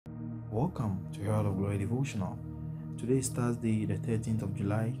Welcome to Herald of Glory Devotional. Today is Thursday, the 13th of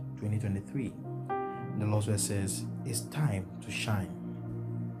July, 2023. The Lord's Word says, "It's time to shine."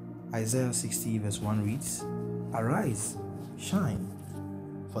 Isaiah 60 verse 1 reads, "Arise, shine,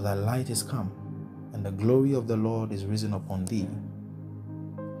 for thy light is come, and the glory of the Lord is risen upon thee."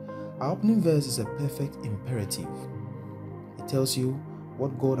 Our opening verse is a perfect imperative. It tells you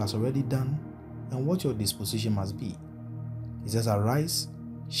what God has already done and what your disposition must be. It says, "Arise,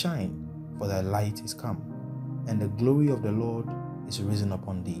 shine, for thy light is come, and the glory of the Lord is risen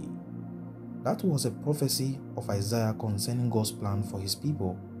upon thee." That was a prophecy of Isaiah concerning God's plan for his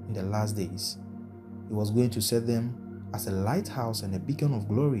people in the last days. He was going to set them as a lighthouse and a beacon of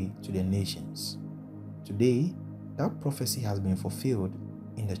glory to the nations. Today, that prophecy has been fulfilled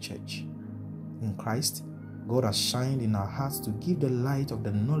in the church. In Christ, God has shined in our hearts to give the light of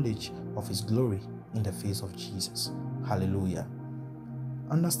the knowledge of his glory in the face of Jesus. Hallelujah.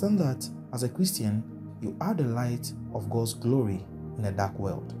 Understand that as a Christian, you are the light of God's glory in a dark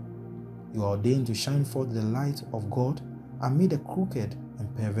world. You are ordained to shine forth the light of God amid a crooked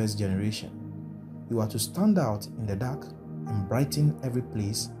and perverse generation. You are to stand out in the dark and brighten every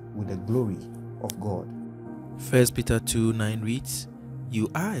place with the glory of God. 1 Peter 2:9 reads, "You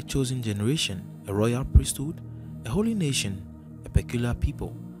are a chosen generation, a royal priesthood, a holy nation, a peculiar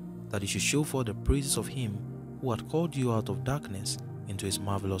people, that you should show forth the praises of him who had called you out of darkness into his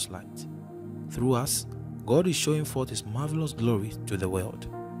marvelous light." Through us, God is showing forth his marvelous glory to the world.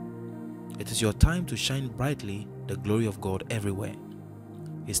 It is your time to shine brightly the glory of God everywhere.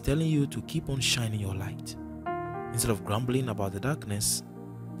 He's telling you to keep on shining your light. Instead of grumbling about the darkness,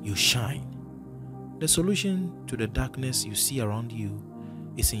 you shine. The solution to the darkness you see around you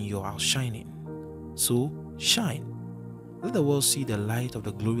is in your outshining. So, shine. Let the world see the light of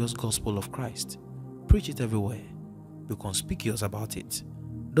the glorious gospel of Christ. Preach it everywhere. Be conspicuous about it.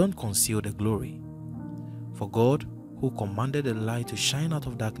 Don't conceal the glory. For God, who commanded the light to shine out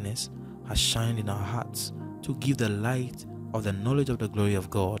of darkness, has shined in our hearts to give the light of the knowledge of the glory of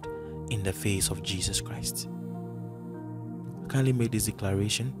God in the face of Jesus Christ. Kindly make this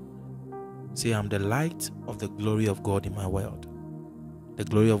declaration. Say, "I'm the light of the glory of God in my world. The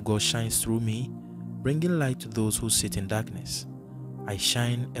glory of God shines through me, bringing light to those who sit in darkness. I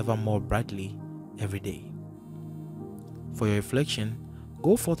shine ever more brightly every day." For your reflection,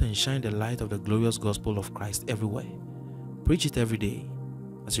 go forth and shine the light of the glorious gospel of Christ everywhere. Preach it every day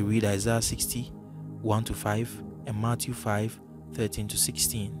as you read Isaiah 60, 1-5 and Matthew 5,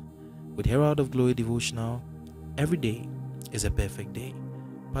 13-16. With Herald of Glory Devotional, every day is a perfect day.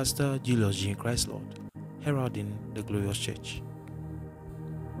 Pastor Julius G. Christ Lord, heralding the glorious church.